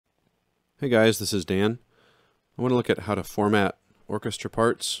Hey guys, this is Dan. I want to look at how to format orchestra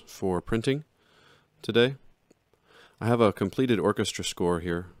parts for printing today. I have a completed orchestra score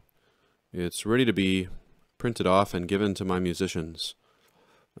here. It's ready to be printed off and given to my musicians.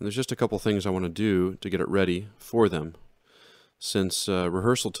 And there's just a couple things I want to do to get it ready for them. Since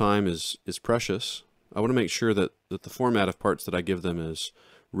rehearsal time is precious, I want to make sure that the format of parts that I give them is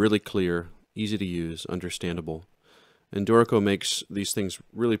really clear, easy to use, understandable. And Dorico makes these things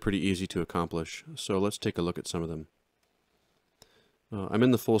really pretty easy to accomplish, so let's take a look at some of them. I'm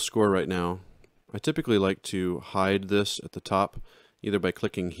in the full score right now. I typically like to hide this at the top, either by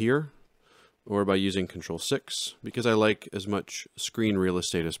clicking here or by using Control-6, because I like as much screen real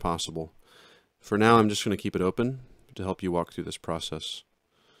estate as possible. For now, I'm just going to keep it open to help you walk through this process.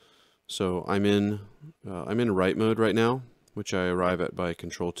 So I'm in write mode right now, which I arrive at by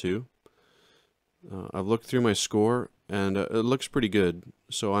Control-2. I've looked through my score and it looks pretty good,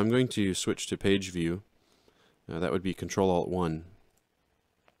 so I'm going to switch to page view. That would be Control-Alt-1.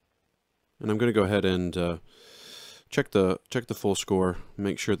 And I'm going to go ahead and check the full score,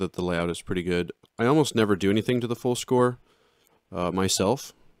 make sure that the layout is pretty good. I almost never do anything to the full score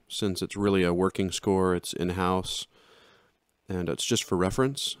myself, since it's really a working score, it's in-house, and it's just for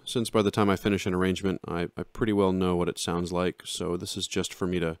reference. Since by the time I finish an arrangement, I pretty well know what it sounds like, so this is just for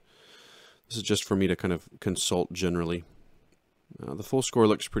me to kind of consult generally. The full score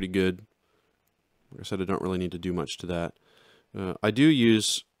looks pretty good. Like I said, I don't really need to do much to that. I do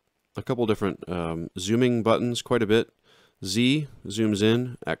use a couple different zooming buttons quite a bit. Z zooms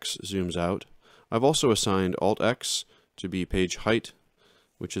in, X zooms out. I've also assigned Alt-X to be page height,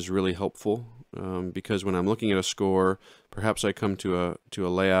 which is really helpful because when I'm looking at a score, perhaps I come to a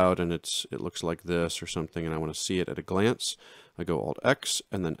layout and it looks like this or something, and I want to see it at a glance. I go Alt-X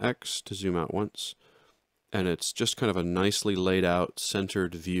and then X to zoom out once, and it's just kind of a nicely laid out,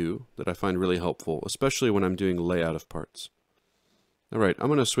 centered view that I find really helpful, especially when I'm doing layout of parts. Alright, I'm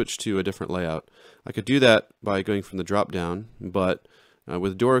going to switch to a different layout. I could do that by going from the drop down, but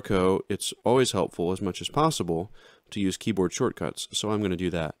with Dorico, it's always helpful as much as possible to use keyboard shortcuts, so I'm going to do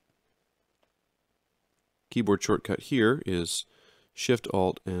that. Keyboard shortcut here is Shift,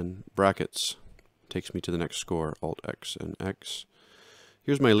 Alt, and brackets. Takes me to the next score, Alt-X and X.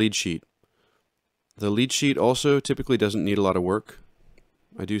 Here's my lead sheet. The lead sheet also typically doesn't need a lot of work.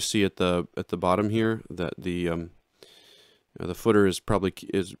 I do see at the bottom here that the footer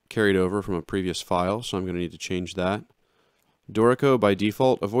is carried over from a previous file, so I'm going to need to change that. Dorico by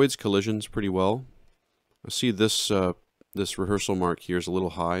default avoids collisions pretty well. I see this this rehearsal mark here is a little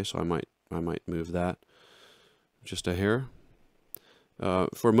high, so I might move that just a hair.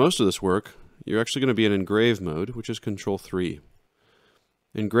 For most of this work, you're actually going to be in engrave mode, which is Control-3.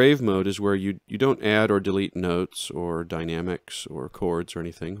 Engrave mode is where you don't add or delete notes or dynamics or chords or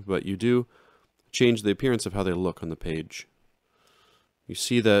anything, but you do change the appearance of how they look on the page. You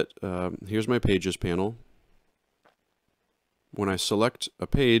see that here's my pages panel. When I select a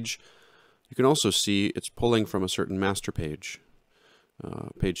page, you can also see it's pulling from a certain master page.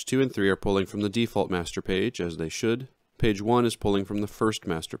 Page 2 and 3 are pulling from the default master page, as they should. Page 1 is pulling from the first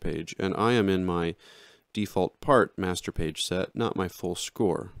master page, and I am in my default part master page set, not my full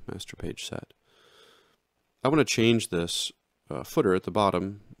score master page set. I want to change this footer at the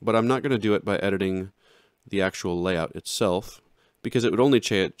bottom, but I'm not going to do it by editing the actual layout itself, because it would only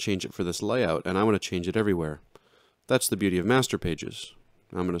change it for this layout, and I want to change it everywhere. That's the beauty of master pages.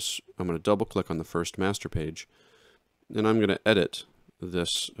 I'm going to double click on the first master page, and I'm going to edit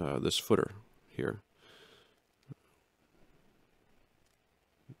this this footer here.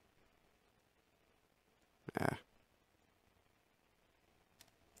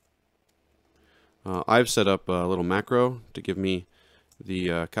 I've set up a little macro to give me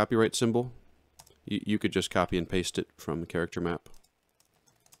the copyright symbol. You could just copy and paste it from the character map.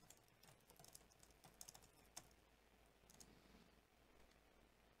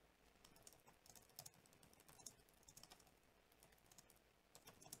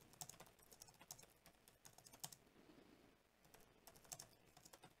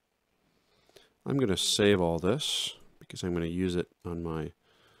 I'm going to save all this because I'm going to use it on my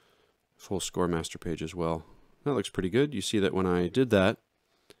full score master page as well. That looks pretty good. You see that when I did that,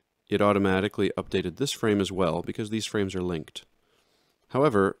 it automatically updated this frame as well because these frames are linked.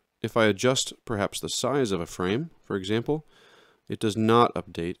 However, if I adjust perhaps the size of a frame, for example, it does not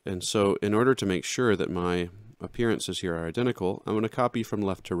update, and so in order to make sure that my appearances here are identical, I'm going to copy from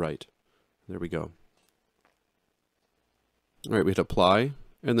left to right. There we go. Alright, we hit apply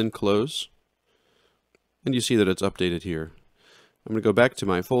and then close. And you see that it's updated here. I'm going to go back to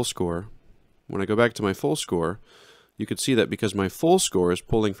my full score. When I go back to my full score, you could see that because my full score is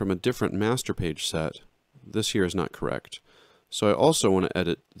pulling from a different master page set, this here is not correct. So I also want to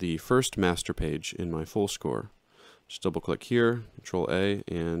edit the first master page in my full score. Just double click here, Control A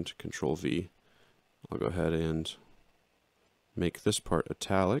and Control V. I'll go ahead and make this part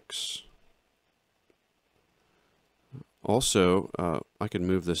italics. Also, I can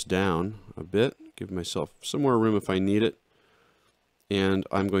move this down a bit, give myself some more room if I need it. And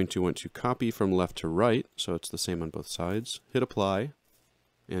I'm going to want to copy from left to right, so it's the same on both sides. Hit apply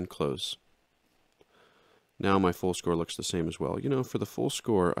and close. Now my full score looks the same as well. You know, for the full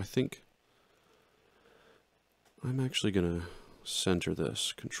score, I think I'm actually going to center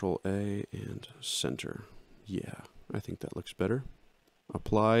this. Control A and center. Yeah, I think that looks better.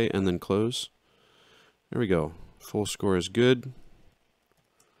 Apply and then close. There we go. Full score is good.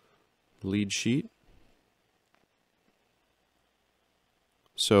 Lead sheet.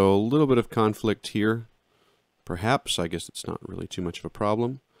 So a little bit of conflict here. Perhaps, I guess it's not really too much of a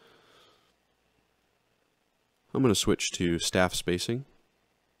problem. I'm going to switch to staff spacing.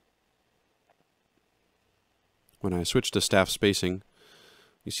 When I switch to staff spacing,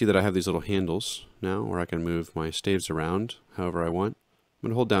 you see that I have these little handles now where I can move my staves around however I want. I'm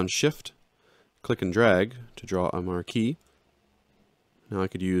going to hold down Shift, click and drag to draw a marquee. Now I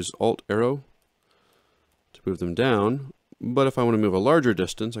could use Alt arrow to move them down. But if I want to move a larger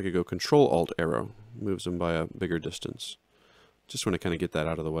distance, I could go Control-Alt arrow, moves them by a bigger distance. Just want to kind of get that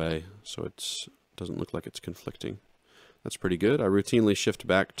out of the way so it doesn't look like it's conflicting. That's pretty good. I routinely shift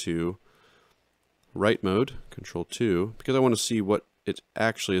back to write mode, Control-2, because I want to see what it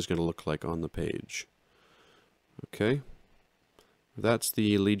actually is going to look like on the page. Okay, that's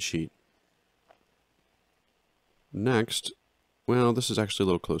the lead sheet. Next, well, this is actually a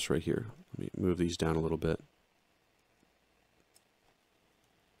little close right here. Let me move these down a little bit.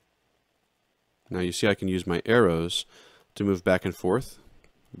 Now you see I can use my arrows to move back and forth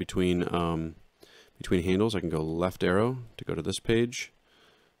between handles. I can go left arrow to go to this page,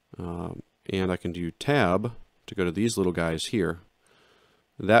 and I can do tab to go to these little guys here.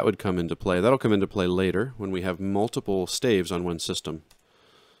 That would come into play. That'll come into play later when we have multiple staves on one system.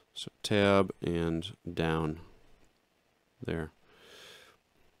 So tab and down there.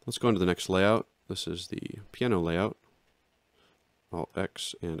 Let's go into the next layout. This is the piano layout. Alt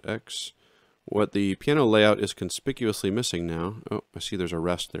X and X. What the piano layout is conspicuously missing now, oh, I see there's a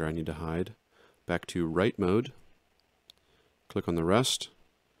rest there I need to hide. Back to write mode. Click on the rest.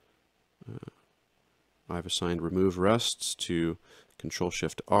 I've assigned remove rests to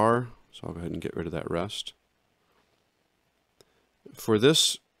Control-Shift-R, so I'll go ahead and get rid of that rest. For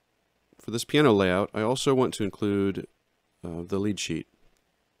this piano layout, I also want to include the lead sheet.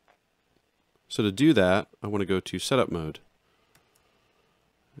 So to do that, I want to go to Setup Mode.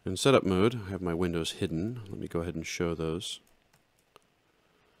 In Setup Mode, I have my windows hidden. Let me go ahead and show those.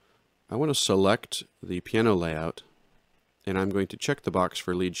 I want to select the piano layout, and I'm going to check the box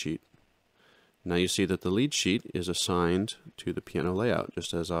for lead sheet. Now you see that the lead sheet is assigned to the piano layout,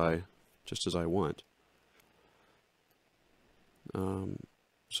 just as I want.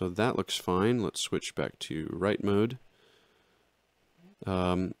 So that looks fine. Let's switch back to write mode.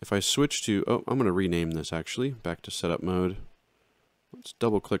 If I switch to, I'm going to rename this actually, back to Setup Mode. Let's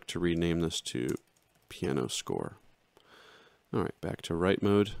double click to rename this to piano score. Alright, back to write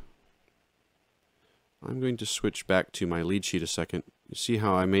mode. I'm going to switch back to my lead sheet a second. You see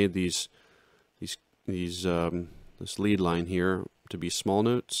how I made this lead line here to be small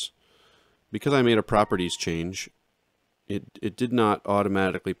notes? Because I made a properties change, it did not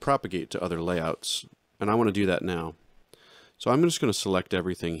automatically propagate to other layouts, and I want to do that now. So I'm just going to select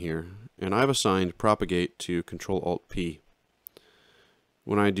everything here, and I've assigned propagate to Control-Alt-P.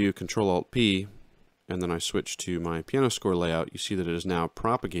 When I do Control-Alt-P, and then I switch to my piano score layout, you see that it has now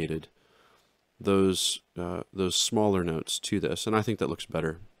propagated those smaller notes to this, and I think that looks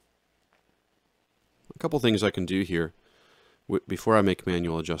better. A couple things I can do here before I make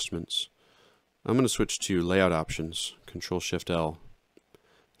manual adjustments. I'm going to switch to Layout Options, Control-Shift-L.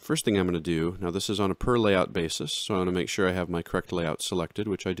 First thing I'm going to do, now this is on a per layout basis, so I want to make sure I have my correct layout selected,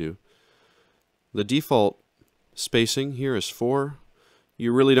 which I do. The default spacing here is 4.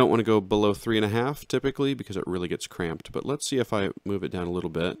 You really don't want to go below 3.5 typically because it really gets cramped, but let's see if I move it down a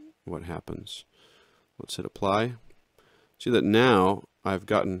little bit, what happens. Let's hit apply. See that now I've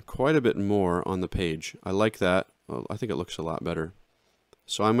gotten quite a bit more on the page. I like that. Well, I think it looks a lot better.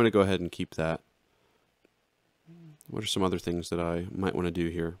 So I'm going to go ahead and keep that. What are some other things that I might want to do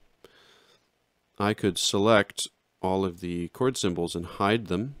here? I could select all of the chord symbols and hide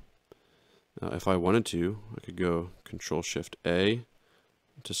them. If I wanted to, I could go Control-Shift-A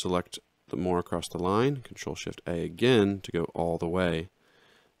to select more across the line, Control Shift A again to go all the way.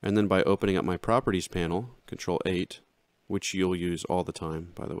 And then by opening up my Properties panel, Control 8, which you'll use all the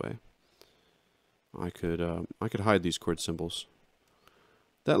time, by the way, I could hide these chord symbols.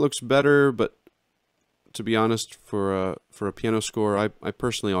 That looks better, but to be honest, for a piano score, I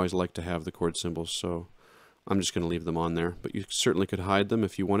personally always like to have the chord symbols, so I'm just going to leave them on there. But you certainly could hide them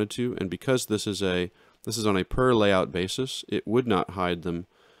if you wanted to, and because this is on a per layout basis, it would not hide them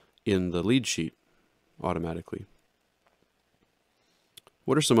in the lead sheet automatically.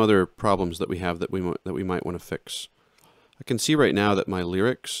 What are some other problems that we have that we might want to fix? I can see right now that my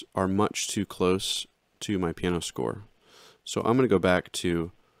lyrics are much too close to my piano score. So I'm going to go back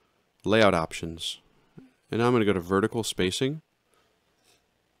to Layout Options, and I'm going to go to Vertical Spacing.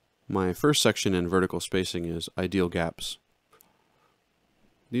 My first section in vertical spacing is Ideal Gaps.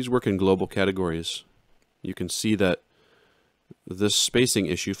 These work in global categories. You can see that this spacing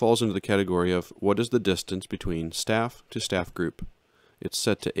issue falls into the category of what is the distance between staff to staff group. It's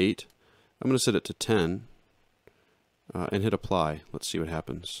set to 8. I'm going to set it to 10 and hit Apply. Let's see what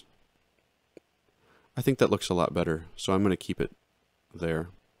happens. I think that looks a lot better, so I'm going to keep it there.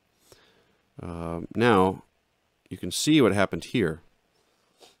 Now, you can see what happened here.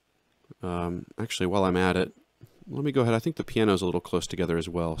 Actually, while I'm at it, let me go ahead. I think the piano is a little close together as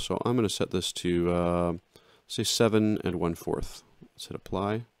well, so I'm going to set this to, say, 7 1/4. Let's hit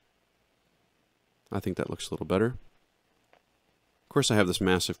Apply. I think that looks a little better. Of course, I have this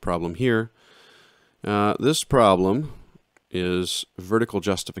massive problem here. This problem is vertical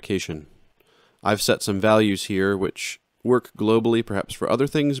justification. I've set some values here which work globally, perhaps for other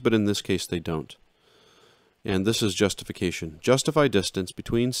things, but in this case they don't. And this is justification. Justify distance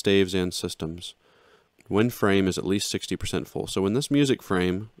between staves and systems when frame is at least 60% full. So when this music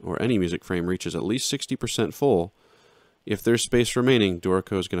frame, or any music frame, reaches at least 60% full, if there's space remaining,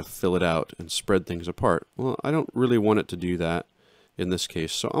 Dorico is going to fill it out and spread things apart. Well, I don't really want it to do that in this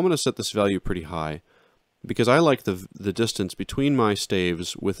case, so I'm going to set this value pretty high, because I like the distance between my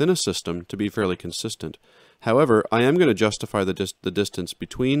staves within a system to be fairly consistent. However, I am going to justify the distance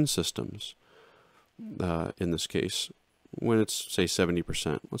between systems in this case when it's, say,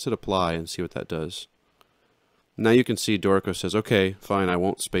 70%. Let's hit Apply and see what that does. Now you can see Dorico says, okay, fine, I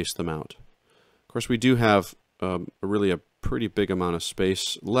won't space them out. Of course, we do have really a pretty big amount of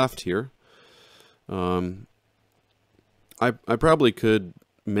space left here. I probably could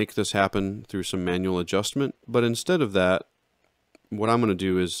make this happen through some manual adjustment, but instead of that, what I'm going to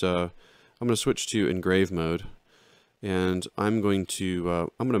do is I'm going to switch to engrave mode, and I'm going to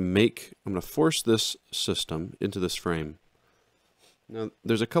force this system into this frame. Now,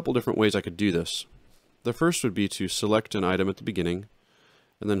 there's a couple different ways I could do this. The first would be to select an item at the beginning,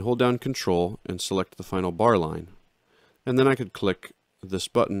 and then hold down Control and select the final bar line, and then I could click this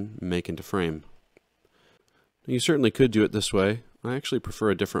button, Make into Frame. You certainly could do it this way. I actually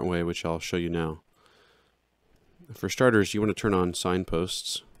prefer a different way, which I'll show you now. For starters, you want to turn on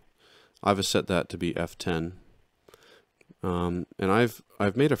signposts. I've set that to be F10. And I've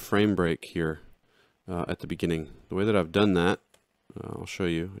made a frame break here at the beginning. The way that I've done that, I'll show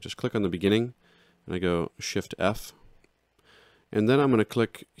you. I just click on the beginning, and I go Shift F. And then I'm going to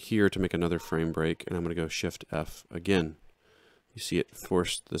click here to make another frame break, and I'm going to go Shift F again. You see it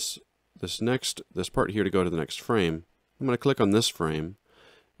forced this part here to go to the next frame. I'm going to click on this frame,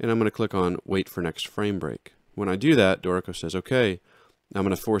 and I'm going to click on Wait for Next Frame Break. When I do that, Dorico says, okay, I'm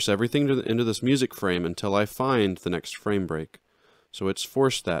going to force everything into this music frame until I find the next frame break. So it's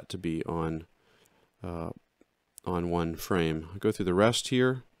forced that to be on one frame. I'll go through the rest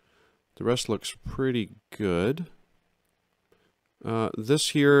here. The rest looks pretty good. This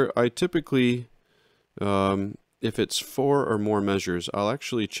here, I typically, if it's 4 or more measures, I'll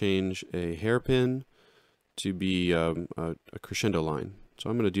actually change a hairpin to be a crescendo line. So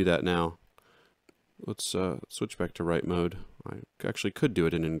I'm going to do that now. Let's switch back to write mode. I actually could do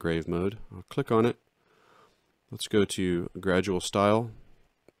it in engrave mode. I'll click on it. Let's go to gradual style,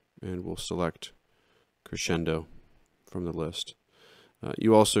 and we'll select crescendo from the list.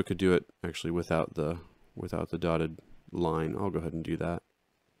 You also could do it actually without the dotted line. I'll go ahead and do that.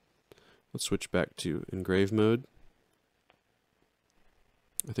 Let's switch back to engrave mode.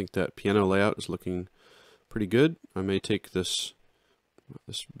 I think that piano layout is looking pretty good. I may take this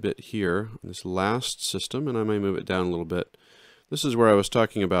bit here, this last system, and I may move it down a little bit. This is where I was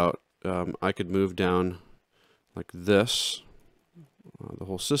talking about I could move down like this, the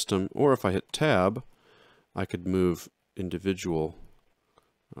whole system, or if I hit Tab, I could move individual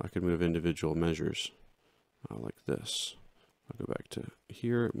measures like this. I'll go back to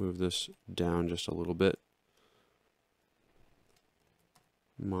here, move this down just a little bit.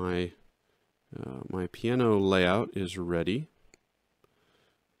 My My piano layout is ready.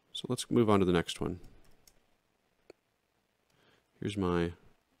 So let's move on to the next one. Here's my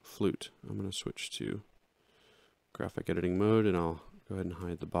flute. I'm going to switch to graphic editing mode, and I'll go ahead and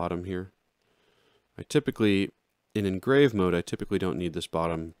hide the bottom here. In engrave mode, I typically don't need this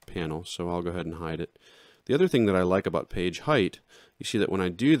bottom panel, so I'll go ahead and hide it. The other thing that I like about page height, you see that when I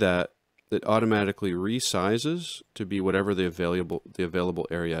do that, it automatically resizes to be whatever the available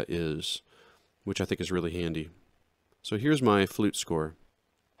area is, which I think is really handy. So here's my flute score.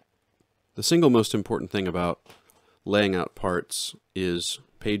 The single most important thing about laying out parts is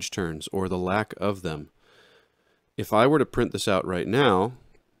page turns, or the lack of them. If I were to print this out right now,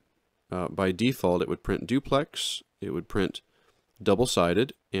 by default it would print duplex, it would print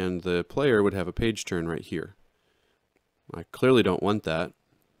double-sided, and the player would have a page turn right here. I clearly don't want that.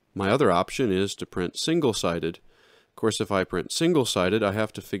 My other option is to print single-sided. Of course, if I print single-sided, I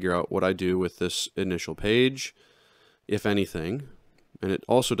have to figure out what I do with this initial page, if anything, and it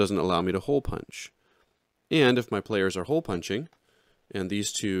also doesn't allow me to hole punch. And if my players are hole punching, and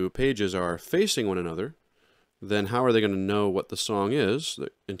these two pages are facing one another, then how are they going to know what the song is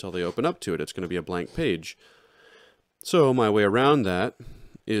until they open up to it? It's going to be a blank page. So my way around that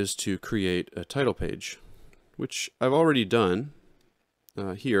is to create a title page, which I've already done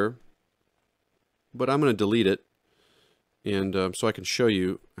here, but I'm going to delete it, and so I can show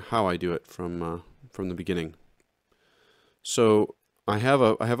you how I do it from the beginning. So I have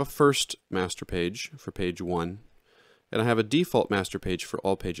a first master page for page 1, and I have a default master page for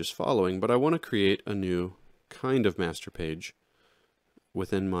all pages following, but I want to create a new kind of master page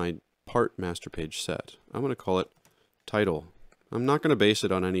within my part master page set. I'm going to call it title. I'm not going to base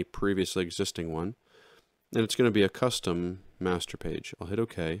it on any previously existing one, and it's going to be a custom master page. I'll hit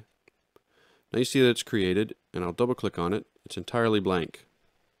OK. Now you see that it's created, and I'll double click on it. It's entirely blank.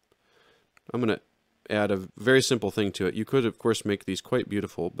 I'm going to add a very simple thing to it. You could of course make these quite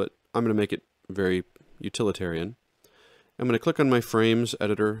beautiful, but I'm going to make it very utilitarian. I'm going to click on my frames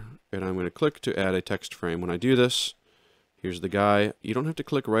editor, and I'm going to click to add a text frame. When I do this, here's the guy. You don't have to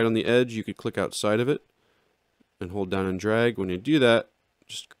click right on the edge. You could click outside of it and hold down and drag. When you do that,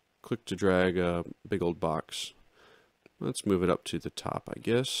 just click to drag a big old box. Let's move it up to the top, I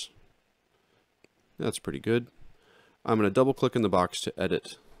guess. That's pretty good. I'm going to double click in the box to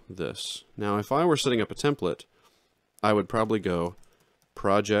edit this. Now if I were setting up a template, I would probably go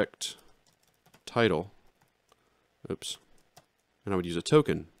project title, and I would use a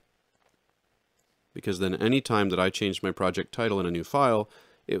token, because then any time that I changed my project title in a new file,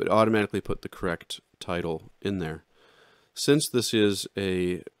 it would automatically put the correct title in there. Since this is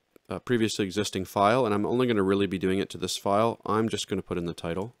a previously existing file, and I'm only going to really be doing it to this file, I'm just going to put in the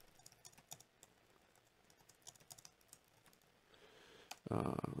title.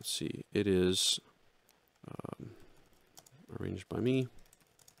 Let's see, it is arranged by me.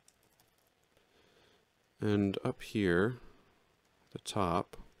 And up here, at the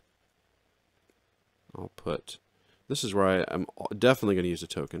top, I'll put, this is where I'm definitely going to use a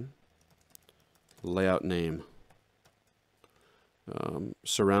token, layout name,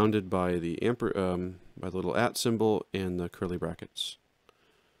 surrounded by the by the little @ symbol and the curly brackets.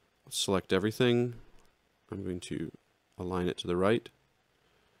 Let's select everything. I'm going to align it to the right.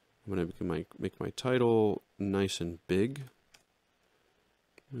 I'm going to make my title nice and big,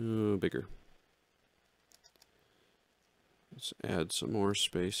 bigger. Let's add some more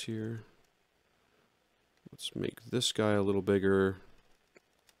space here. Let's make this guy a little bigger.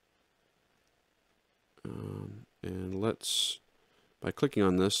 And let's, by clicking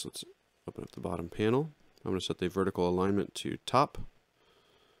on this, let's open up the bottom panel. I'm going to set the vertical alignment to top.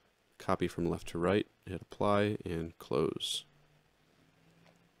 Copy from left to right, hit apply, and close.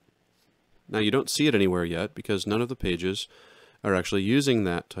 Now you don't see it anywhere yet because none of the pages are actually using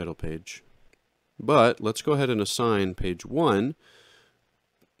that title page. But let's go ahead and assign page 1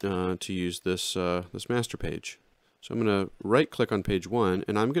 to use this this master page. So I'm going to right click on page 1,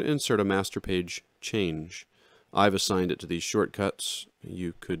 and I'm going to insert a master page change. I've assigned it to these shortcuts.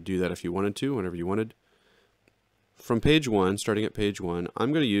 You could do that if you wanted to, whenever you wanted. From page 1, starting at page 1,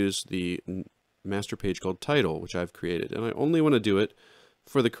 I'm going to use the master page called title, which I've created, and I only want to do it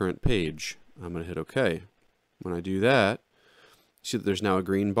for the current page. I'm going to hit OK. When I do that, see that there's now a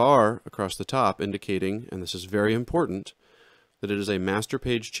green bar across the top indicating, and this is very important, that it is a master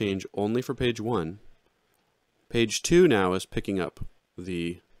page change only for page 1. Page 2 now is picking up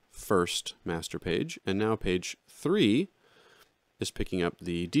the first master page, and now page 3 is picking up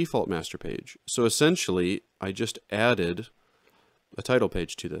the default master page. So essentially, I just added a title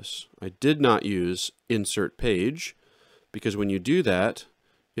page to this. I did not use insert page, because when you do that,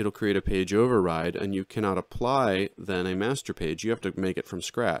 it'll create a page override, and you cannot apply then a master page. You have to make it from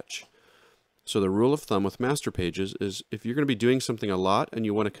scratch. So the rule of thumb with master pages is if you're going to be doing something a lot and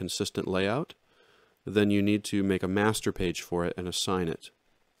you want a consistent layout, then you need to make a master page for it and assign it.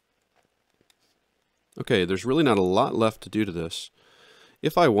 Okay, there's really not a lot left to do to this.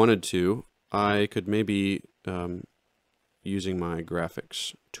 If I wanted to, I could maybe, using my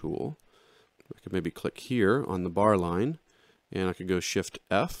graphics tool, I could maybe click here on the bar line, and I could go Shift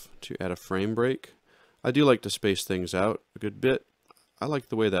F to add a frame break. I do like to space things out a good bit. I like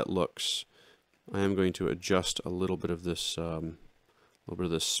the way that looks. I am going to adjust a little bit of this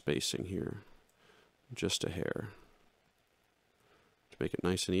spacing here, just a hair, to make it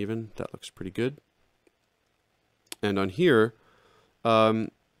nice and even. That looks pretty good. And on here,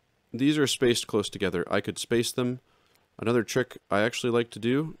 these are spaced close together. I could space them. Another trick I actually like to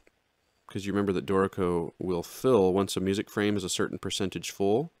do, because you remember that Dorico will fill once a music frame is a certain percentage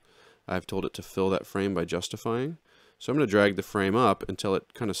full. I've told it to fill that frame by justifying. So I'm going to drag the frame up until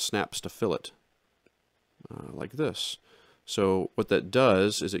it kind of snaps to fill it, like this. So what that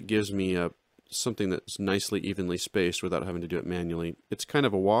does is it gives me something that's nicely evenly spaced without having to do it manually. It's kind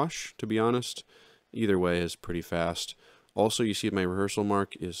of a wash, to be honest. Either way is pretty fast. Also, you see my rehearsal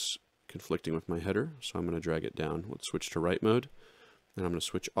mark is conflicting with my header, so I'm going to drag it down. Let's switch to write mode, and I'm going to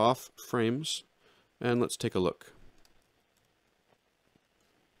switch off frames, and let's take a look.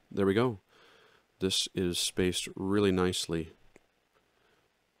 There we go. This is spaced really nicely.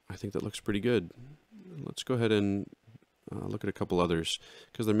 I think that looks pretty good. Let's go ahead and look at a couple others,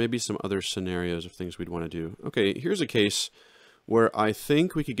 because there may be some other scenarios of things we'd want to do. Okay, here's a case where I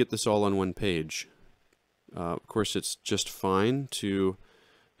think we could get this all on one page. Of course, it's just fine to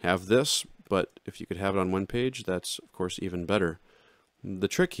have this, but if you could have it on one page, that's of course even better. The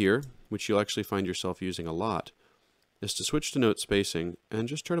trick here, which you'll actually find yourself using a lot, is to switch to note spacing and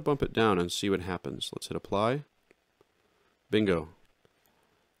just try to bump it down and see what happens. Let's hit apply. Bingo.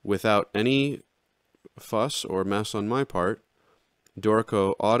 Without any fuss or mess on my part,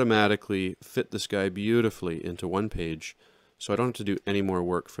 Dorico automatically fit this guy beautifully into one page, so I don't have to do any more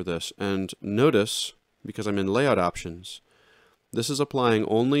work for this. And notice, because I'm in layout options, this is applying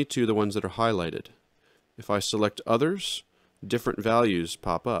only to the ones that are highlighted. If I select others, different values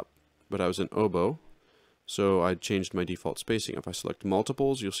pop up, but I was in oboe, so I changed my default spacing. If I select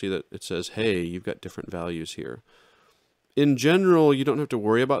multiples, you'll see that it says, hey, you've got different values here. In general, you don't have to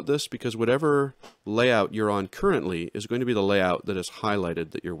worry about this because whatever layout you're on currently is going to be the layout that is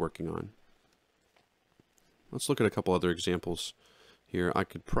highlighted that you're working on. Let's look at a couple other examples here. I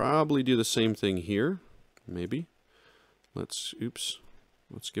could probably do the same thing here, maybe. Let's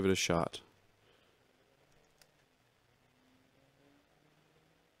give it a shot.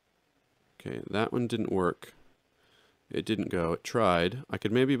 Okay, that one didn't work. It didn't go. It tried. I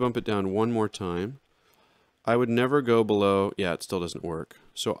could maybe bump it down one more time. I would never go below, yeah, it still doesn't work.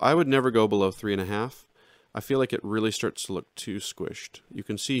 So I would never go below 3.5. I feel like it really starts to look too squished. You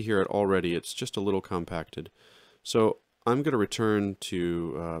can see here already it's just a little compacted. So I'm going to return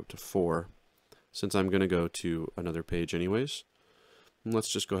to 4, since I'm going to go to another page anyways. And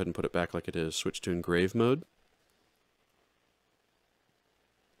let's just go ahead and put it back like it is. Switch to engrave mode.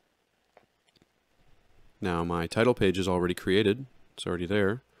 Now my title page is already created. It's already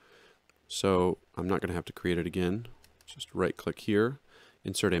there. So I'm not going to have to create it again. Just right click here,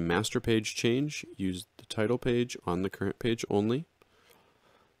 insert a master page change, use the title page on the current page only.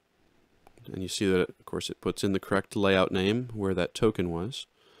 And you see that, of course, it puts in the correct layout name where that token was.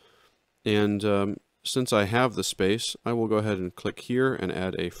 And since I have the space, I will go ahead and click here and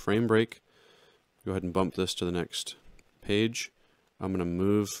add a frame break. Go ahead and bump this to the next page. I'm going to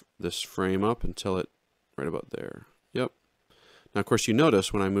move this frame up until it right about there. Yep. Now, of course, you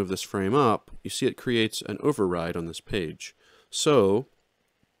notice when I move this frame up, you see it creates an override on this page. So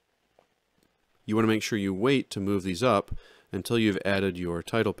you want to make sure you wait to move these up until you've added your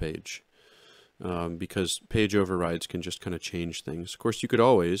title page, because page overrides can just kind of change things. Of course, you could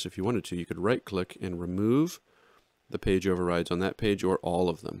always, if you wanted to, you could right-click and remove the page overrides on that page or all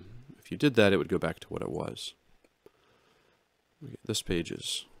of them. If you did that, it would go back to what it was. Okay, this page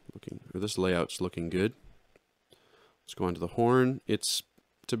is looking, or this layout's looking good. Let's go on to the horn. It's,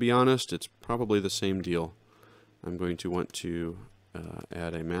 to be honest, it's probably the same deal. I'm going to want to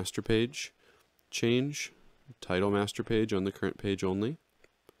add a master page change, title master page on the current page only.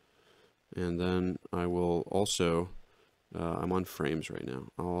 And then I will also, I'm on frames right now.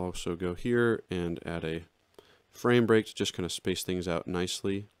 I'll also go here and add a frame break to just kind of space things out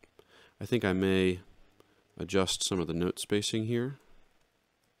nicely. I think I may adjust some of the note spacing here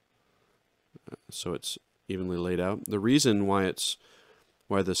so it's evenly laid out. The reason why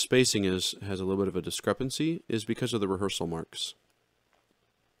why the spacing has a little bit of a discrepancy is because of the rehearsal marks.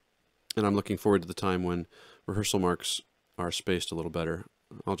 And I'm looking forward to the time when rehearsal marks are spaced a little better.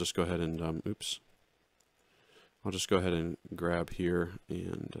 I'll just go ahead and, I'll just go ahead and grab here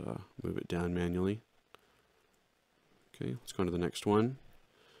and move it down manually. Okay, let's go on to the next one.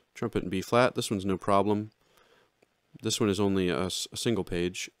 Trumpet in B flat. This one's no problem. This one is only a single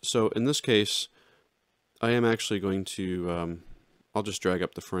page. So in this case, I am actually going to, I'll just drag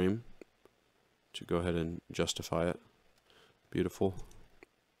up the frame to go ahead and justify it. Beautiful.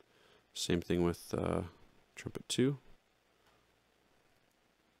 Same thing with trumpet 2.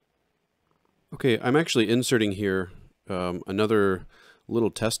 Okay, I'm actually inserting here another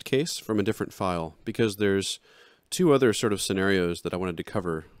little test case from a different file because there's two other sort of scenarios that I wanted to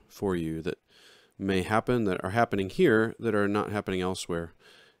cover for you that may happen, that are happening here, that are not happening elsewhere.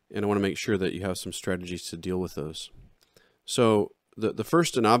 And I want to make sure that you have some strategies to deal with those. So the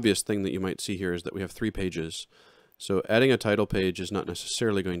first and obvious thing that you might see here is that we have 3 pages. So adding a title page is not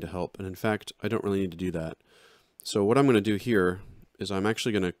necessarily going to help. And in fact, I don't really need to do that. So what I'm going to do here is I'm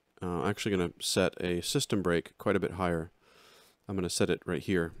actually going to set a system break quite a bit higher. I'm going to set it right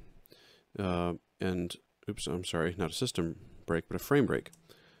here. And oops, I'm sorry, not a system break, but a frame break.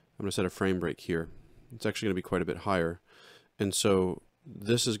 I'm going to set a frame break here. It's actually going to be quite a bit higher. And so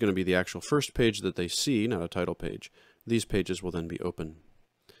this is going to be the actual first page that they see, not a title page. These pages will then be open.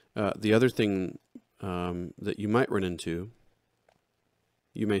 The other thing that you might run into,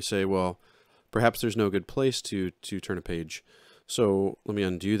 you may say, well, perhaps there's no good place to turn a page. So let me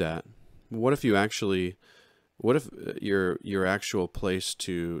undo that. What if you actually, what if your actual place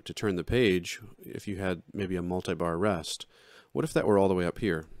to turn the page, if you had maybe a multi-bar rest, what if that were all the way up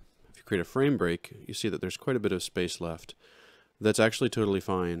here? If you create a frame break, you see that there's quite a bit of space left. That's actually totally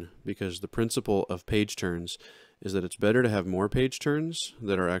fine because the principle of page turns is that it's better to have more page turns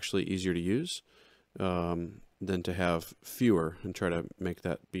that are actually easier to use than to have fewer and try to make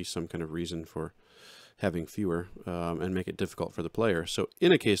that be some kind of reason for having fewer and make it difficult for the player. So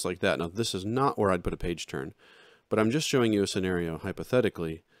in a case like that, now this is not where I'd put a page turn, but I'm just showing you a scenario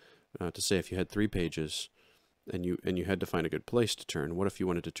hypothetically to say if you had 3 pages and you had to find a good place to turn, what if you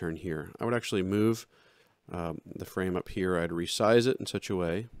wanted to turn here? I would actually move the frame up here. I'd resize it in such a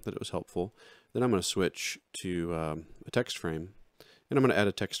way that it was helpful. Then I'm going to switch to a text frame, and I'm going to add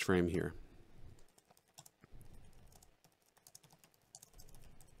a text frame here.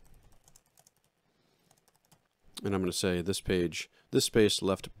 And I'm going to say this page, this space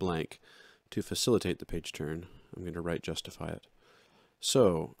left blank to facilitate the page turn. I'm going to right justify it.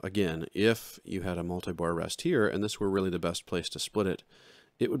 So again, if you had a multi-bar rest here and this were really the best place to split it,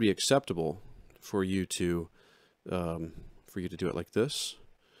 it would be acceptable for you to do it like this.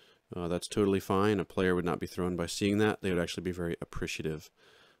 That's totally fine. A player would not be thrown by seeing that. They would actually be very appreciative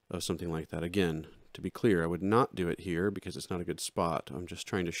of something like that. Again, to be clear, I would not do it here because it's not a good spot. I'm just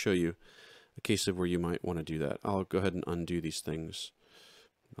trying to show you a case of where you might want to do that. I'll go ahead and undo these things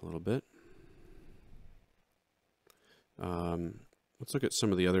a little bit. Let's look at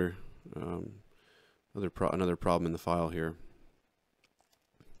some of the other another problem in the file here.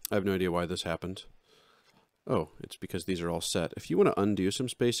 I have no idea why this happened. Oh, it's because these are all set. If you want to undo some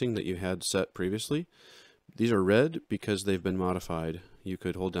spacing that you had set previously, these are red because they've been modified. You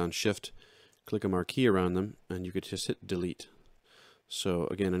could hold down Shift, click a marquee around them, and you could just hit delete. So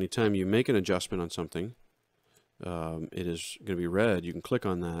again, anytime you make an adjustment on something, it is going to be red. You can click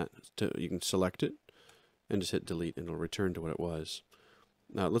on that, you can select it, and just hit delete, and it'll return to what it was.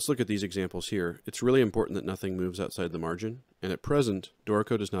 Now let's look at these examples here. It's really important that nothing moves outside the margin, and at present,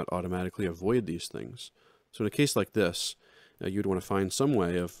 Dorico does not automatically avoid these things. So in a case like this, you'd want to find some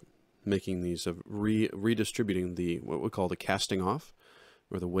way of making these, of redistributing the, what we call the casting off,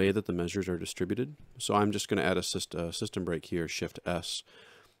 or the way that the measures are distributed. So I'm just going to add a system break here, Shift S,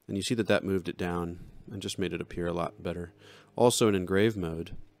 and you see that that moved it down and just made it appear a lot better. Also in engrave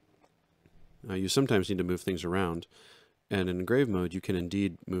mode, you sometimes need to move things around, and in engrave mode you can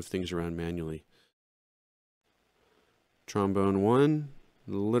indeed move things around manually. Trombone 1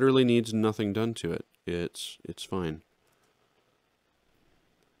 literally needs nothing done to it. It's fine.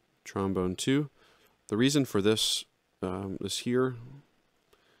 Trombone 2, the reason for this is here.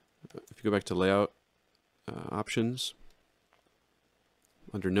 If you go back to layout options,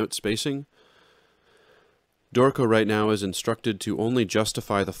 under note spacing, Dorico right now is instructed to only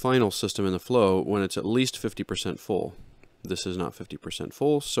justify the final system in the flow when it's at least 50% full. This is not 50%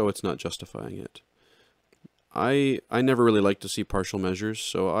 full, so it's not justifying it. I never really like to see partial measures,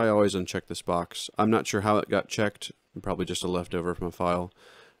 so I always uncheck this box. I'm not sure how it got checked, probably just a leftover from a file.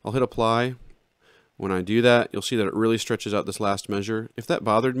 I'll hit apply. When I do that, you'll see that it really stretches out this last measure. If that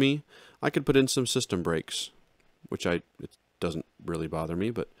bothered me, I could put in some system breaks, which it doesn't really bother me,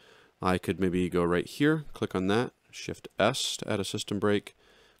 but I could maybe go right here, click on that, Shift S to add a system break,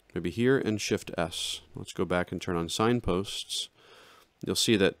 maybe here, and Shift S. Let's go back and turn on signposts. You'll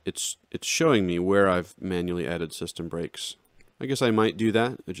see that it's showing me where I've manually added system breaks. I guess I might do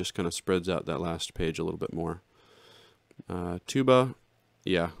that. It just kind of spreads out that last page a little bit more. Tuba,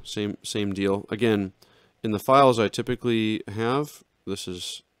 yeah, same deal. Again, in the files I typically have, this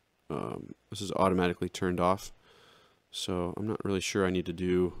is automatically turned off. So I'm not really sure I need to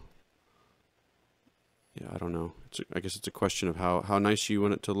do. Yeah, I don't know. I guess it's a question of how nice you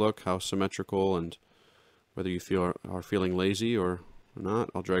want it to look, how symmetrical, and whether you are feeling lazy or not.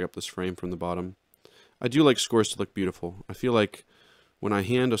 I'll drag up this frame from the bottom. I do like scores to look beautiful. I feel like when I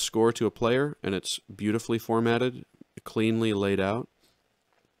hand a score to a player and it's beautifully formatted, cleanly laid out,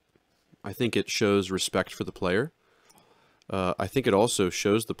 I think it shows respect for the player. I think it also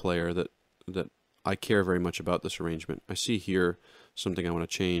shows the player that I care very much about this arrangement. I see here something I want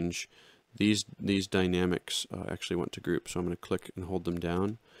to change. These dynamics actually went to group, so I'm going to click and hold them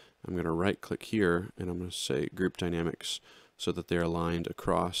down. I'm going to right click here and I'm going to say group dynamics so that they're aligned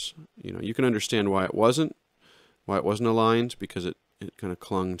across. You can understand why it wasn't aligned, because it kind of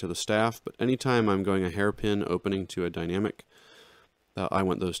clung to the staff, but anytime I'm going a hairpin opening to a dynamic, I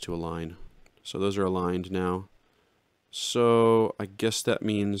want those to align. So those are aligned now. So I guess that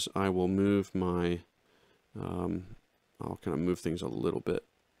means I will move my, I'll kind of move things a little bit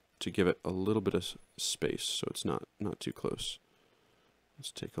to give it a little bit of space so it's not too close.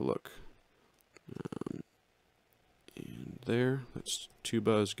 Let's take a look. And there, that's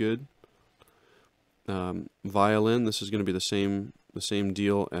tuba is good. Violin, this is going to be the same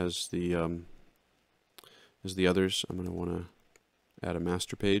deal as the others. I'm going to want to add a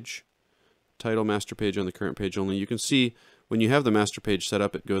master page. Title master page on the current page only. You can see when you have the master page set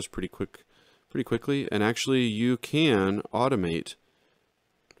up, it goes pretty quickly, and actually you can automate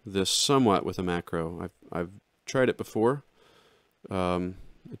this somewhat with a macro. I've tried it before.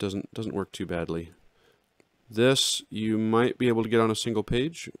 It doesn't work too badly. This you might be able to get on a single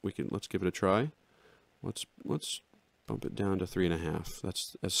page. Let's give it a try. Let's bump it down to 3.5.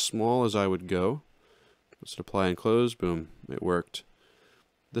 That's as small as I would go. Let's hit apply and close. Boom, it worked.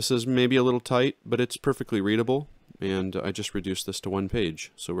 This is maybe a little tight, but it's perfectly readable, and I just reduced this to 1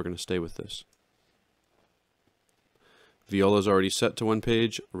 page, so we're going to stay with this. Viola is already set to 1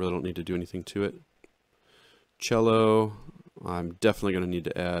 page. I really don't need to do anything to it. Cello, I'm definitely going to need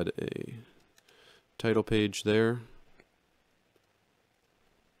to add a title page there.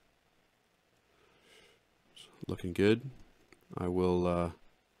 Looking good. I will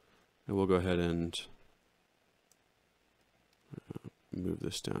go ahead and move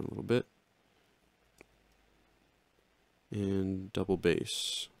this down a little bit. And double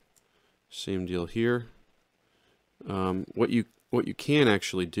bass. Same deal here. What you can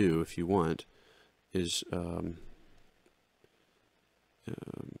actually do if you want is I'll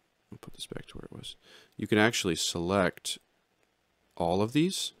put this back to where it was. You can actually select all of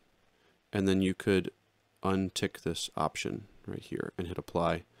these, and then you could untick this option right here and hit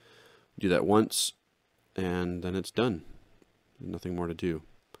apply. Do that once, and then it's done. Nothing more to do.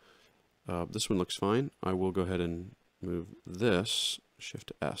 This one looks fine. I will go ahead and move this,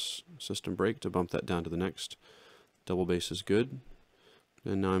 Shift S, system break to bump that down to the next. Double bass is good.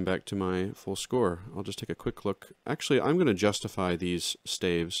 And now I'm back to my full score. I'll just take a quick look. Actually, I'm going to justify these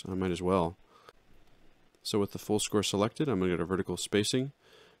staves. I might as well. So with the full score selected, I'm going to go to vertical spacing,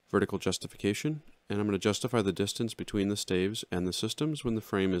 vertical justification, and I'm going to justify the distance between the staves and the systems when the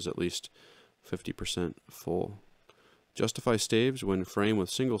frame is at least 50% full. Justify staves when frame with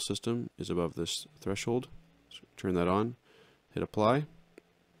single system is above this threshold. So turn that on, hit apply.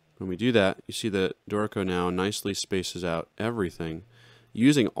 When we do that, you see that Dorico now nicely spaces out everything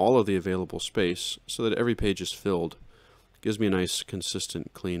using all of the available space so that every page is filled. Gives me a nice,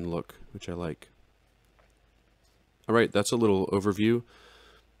 consistent, clean look, which I like. Alright, that's a little overview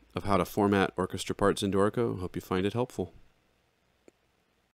of how to format orchestra parts in Dorico. Hope you find it helpful.